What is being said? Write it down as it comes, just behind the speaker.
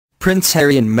Prince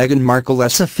Harry and Meghan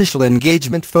Markle's official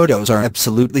engagement photos are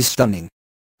absolutely stunning.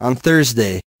 On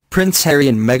Thursday, Prince Harry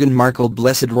and Meghan Markle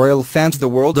blessed royal fans the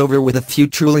world over with a few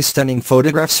truly stunning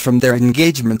photographs from their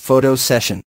engagement photo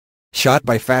session. Shot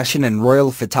by fashion and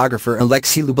royal photographer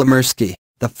Alexi Lubomirski,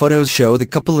 the photos show the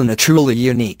couple in a truly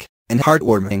unique and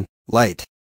heartwarming light.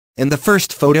 In the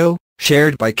first photo,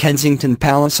 shared by Kensington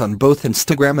Palace on both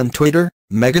Instagram and Twitter,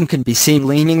 Meghan can be seen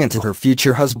leaning into her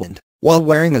future husband, while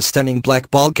wearing a stunning black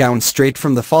ball gown straight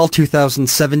from the fall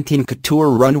 2017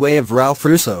 couture runway of Ralph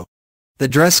Russo. The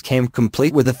dress came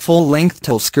complete with a full-length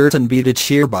tulle skirt and beaded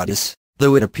sheer bodice,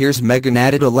 though it appears Meghan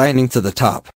added a lining to the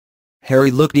top. Harry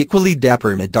looked equally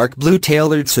dapper in a dark blue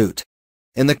tailored suit.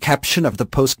 In the caption of the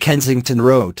post, Kensington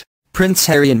wrote, "Prince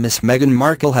Harry and Miss Meghan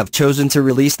Markle have chosen to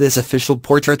release this official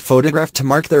portrait photograph to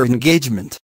mark their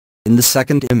engagement." In the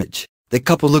second image, the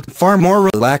couple looked far more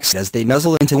relaxed as they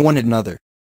nuzzle into one another.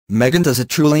 Meghan does a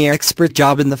truly expert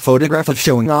job in the photograph of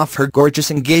showing off her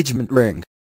gorgeous engagement ring.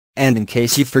 And in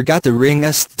case you forgot the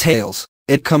ring's details,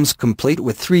 it comes complete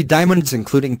with 3 diamonds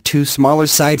including 2 smaller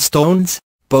side stones,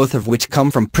 both of which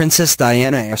come from Princess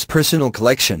Diana's personal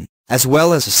collection, as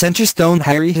well as a center stone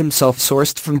Harry himself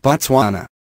sourced from Botswana.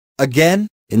 Again,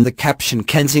 in the caption,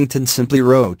 Kensington simply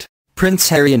wrote, "Prince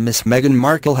Harry and Miss Meghan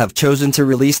Markle have chosen to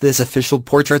release this official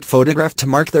portrait photograph to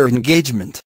mark their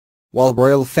engagement." While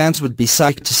royal fans would be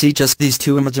psyched to see just these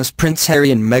 2 images, Prince Harry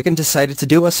and Meghan decided to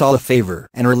do us all a favor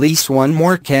and release one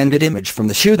more candid image from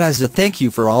the shoot as a thank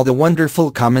you for all the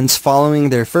wonderful comments following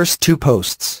their first 2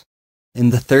 posts. In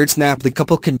the third snap, the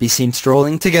couple can be seen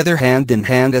strolling together hand in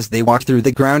hand as they walk through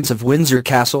the grounds of Windsor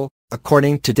Castle,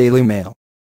 according to Daily Mail.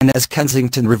 And as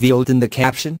Kensington revealed in the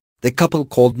caption, the couple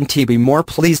couldn't be more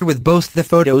pleased with both the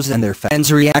photos and their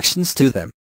fans' reactions to them.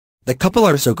 The couple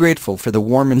are so grateful for the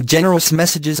warm and generous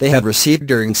messages they have received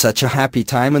during such a happy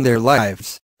time in their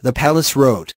lives, the palace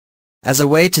wrote. As a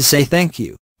way to say thank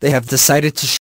you, they have decided to